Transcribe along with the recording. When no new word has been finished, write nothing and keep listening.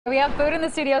We have food in the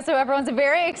studio, so everyone's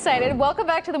very excited. Welcome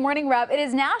back to the Morning Wrap. It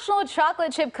is National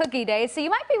Chocolate Chip Cookie Day, so you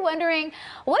might be wondering,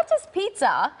 what does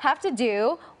pizza have to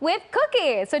do with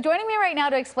cookies? So joining me right now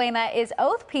to explain that is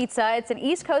Oath Pizza. It's an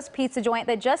East Coast pizza joint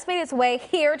that just made its way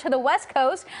here to the West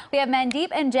Coast. We have Mandeep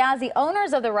and Jazz, the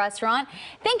owners of the restaurant.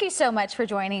 Thank you so much for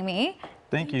joining me.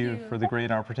 Thank you for the great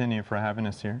opportunity for having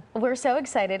us here. We're so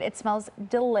excited. It smells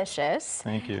delicious.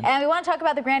 Thank you. And we want to talk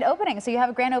about the grand opening. So you have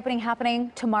a grand opening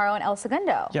happening tomorrow in El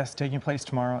Segundo. Yes, taking place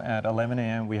tomorrow at 11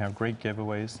 a.m. We have great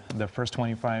giveaways. The first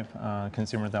 25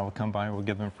 consumers that will come by, we'll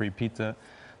give them free pizza.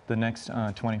 The next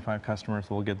 25 customers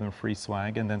will give them free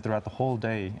swag. And then throughout the whole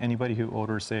day, anybody who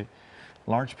orders a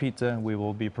large pizza, we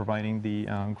will be providing the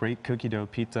great cookie dough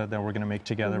pizza that we're going to make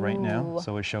together right now.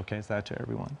 So we showcase that to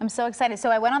everyone. I'm so excited.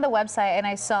 So I went on the website and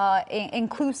I saw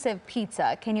inclusive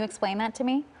pizza. Can you explain that to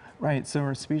me? Right. So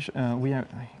our we have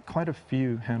quite a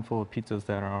few handful of pizzas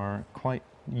that are quite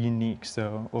unique.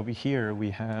 So over here we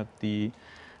have the,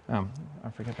 I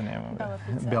forget the name of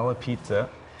it, Bella Pizza.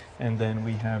 And then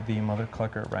we have the Mother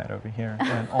Clucker right over here.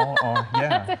 And all are,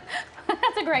 yeah.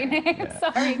 That's a great name. Yeah.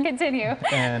 Sorry, continue.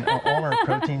 And all our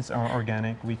proteins are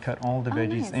organic. We cut all the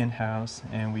veggies in-house,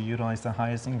 and we utilize the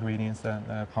highest ingredients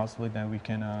that possibly that we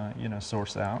can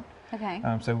source out. Okay.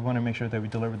 So we want to make sure that we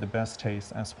deliver the best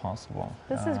taste as possible.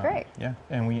 This is great. Yeah,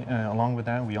 and we along with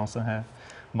that, we also have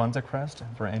Bunza crust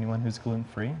for anyone who's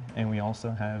gluten-free, and we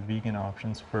also have vegan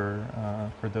options for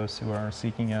those who are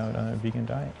seeking out a vegan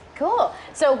diet. Cool.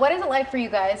 So what is it like for you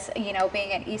guys, being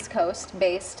an East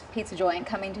Coast-based pizza joint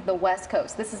coming to the West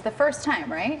Coast? This is the first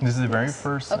time, right? This is the very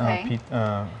first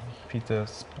pizza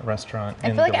restaurant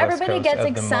in the West Coast. I feel like everybody gets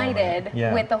excited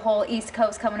with the whole East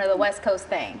Coast coming to the West Coast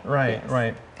thing. Right,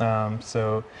 right.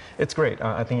 So it's great.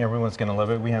 I think everyone's going to love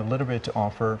it. We have a little bit to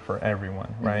offer for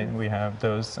everyone, right? We have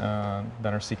those that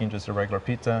are seeking just a regular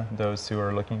pizza, those who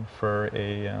are looking for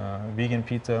a vegan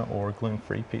pizza or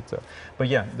gluten-free pizza. But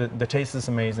yeah, the taste is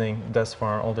amazing. Thus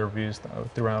far, all the reviews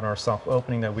throughout our soft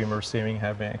opening that we've been receiving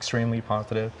have been extremely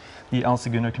positive. The El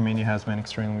Segundo community has been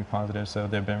extremely positive, so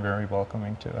they've been very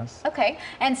welcoming to us. Okay,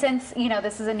 and since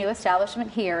this is a new establishment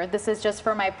here, this is just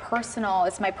for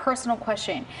it's my personal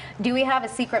question. Do we have a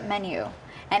secret menu?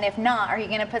 And if not, are you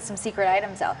going to put some secret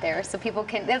items out there so people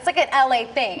can, it's like an LA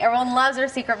thing. Everyone loves their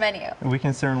secret menu. We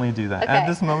can certainly do that. Okay. At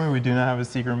this moment, we do not have a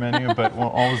secret menu, but we're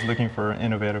always looking for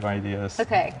innovative ideas.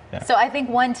 Okay, so I think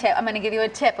one tip, I'm going to give you a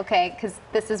tip, okay, because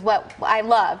this is what I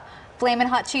love. Flamin'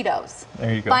 Hot Cheetos.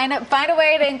 There you go. Find a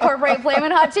way to incorporate Flamin'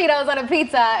 Hot Cheetos on a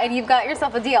pizza, and you've got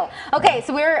yourself a deal. Okay,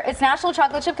 so it's National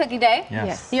Chocolate Chip Cookie Day.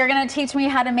 Yes. You're gonna teach me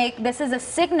how to make. This is a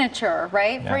signature,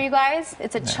 right, for you guys?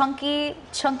 It's a chunky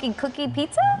cookie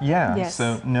pizza. Yeah. Yes.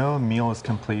 So no meal is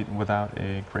complete without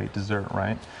a great dessert,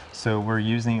 right? So we're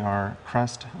using our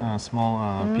crust,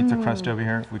 small pizza crust over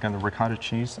here. We got the ricotta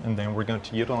cheese, and then we're going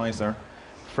to utilize our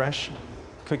fresh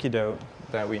cookie dough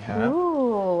that we have.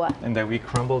 Ooh. And then we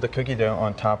crumble the cookie dough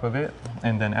on top of it,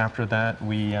 and then after that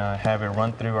we have it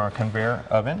run through our conveyor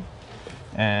oven.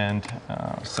 And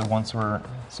so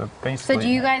basically. So do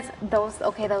you guys those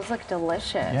look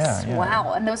delicious. Yeah.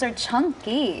 Wow, and those are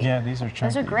chunky. Yeah, these are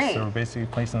chunky. Those are great. So we're basically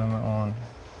placing them on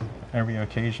every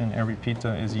occasion. Every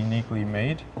pizza is uniquely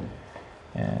made.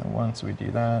 And once we do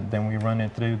that, then we run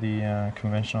it through the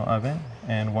conventional oven.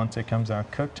 And once it comes out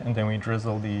cooked, and then we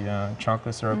drizzle the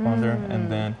chocolate syrup on there,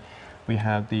 and then we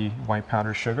have the white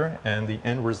powdered sugar, and the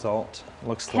end result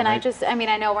looks like... Can I just, I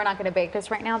know we're not going to bake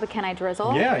this right now, but can I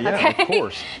drizzle? Yeah, okay. Of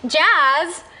course.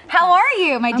 Jazz, how are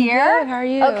you, my dear? Good, how are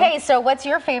you? Okay, so what's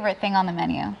your favorite thing on the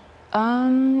menu?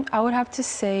 I would have to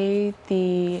say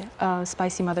the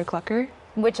spicy Mother Clucker.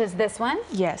 Which is this one?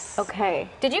 Yes. Okay.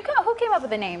 Who came up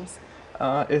with the names?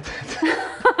 Who came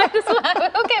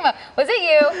up? Was it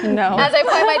you? No. As I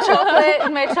play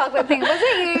my chocolate thing, was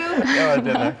it you? No, I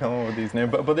did not come up with these names,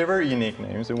 but they're very unique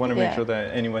names. We want to make sure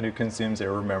that anyone who consumes it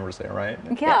remembers it, right?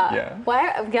 Yeah. Yeah.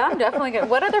 Yeah, I'm definitely good.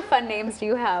 What other fun names do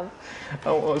you have?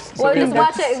 Oh, well, just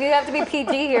watch it. You have to be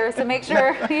PG here, so make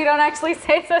sure you don't actually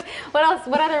say so. What else?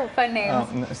 What other fun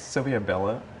names? So we have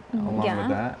Bella. Along with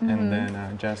that, and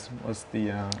then Jess was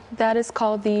the... That is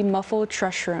called the Muffled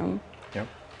Trushroom. Yep.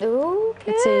 Ooh,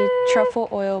 it's a truffle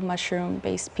oil mushroom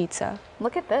based pizza.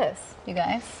 Look at this, you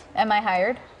guys. Am I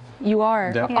hired? You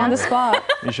are, on the spot.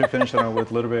 You should finish it out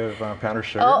with a little bit of powdered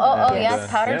sugar. Yes,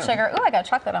 powdered sugar. Ooh, I got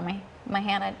chocolate on my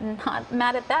hand. I'm not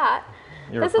mad at that.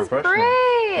 This is great.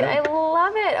 I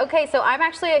love it. Okay, so I'm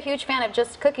actually a huge fan of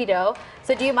just cookie dough.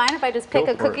 So do you mind if I just pick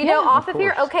a cookie dough off of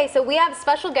here? Okay, so we have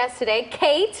special guest today.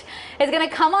 Kate is going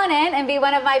to come on in and be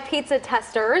one of my pizza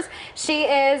testers. She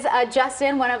is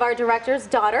Justin, one of our director's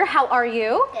daughter. How are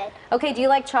you? Good. Okay, do you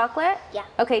like chocolate? Yeah.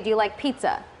 Okay, do you like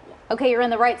pizza? okay, you're in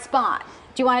the right spot.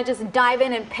 Do you want to just dive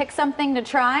in and pick something to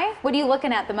try? What are you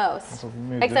looking at the most? So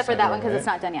move Except this for side that over, one because right? it's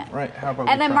not done yet. Right, how about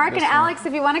And we then try Mark and this one? Alex,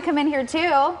 if you want to come in here too. Do you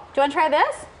want to try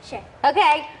this? Sure.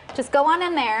 Okay, just go on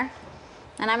in there.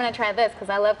 And I'm going to try this because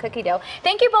I love cookie dough.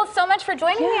 Thank you both so much for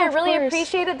joining me. I of really course.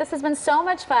 appreciate it. This has been so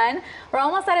much fun. We're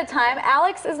almost out of time.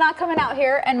 Alex is not coming out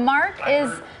here, and Mark is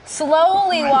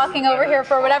slowly walking over here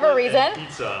for whatever reason.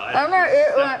 Pizza.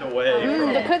 I stepped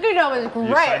away. The cookie dough is great.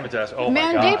 assignment test. Oh my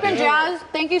Mandeep gosh. and Jazz,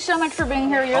 thank you so much for being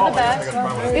here. You're Oh the my God, best. I got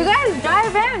a problem. You guys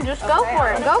dive in. Just go for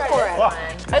it. Go for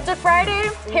it. It's a Friday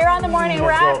here on the Morning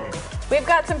Wrap. We've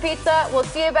got some pizza. We'll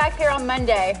see you back here on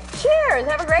Monday. Cheers.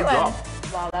 Have a great one. job.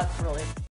 Wow, that's really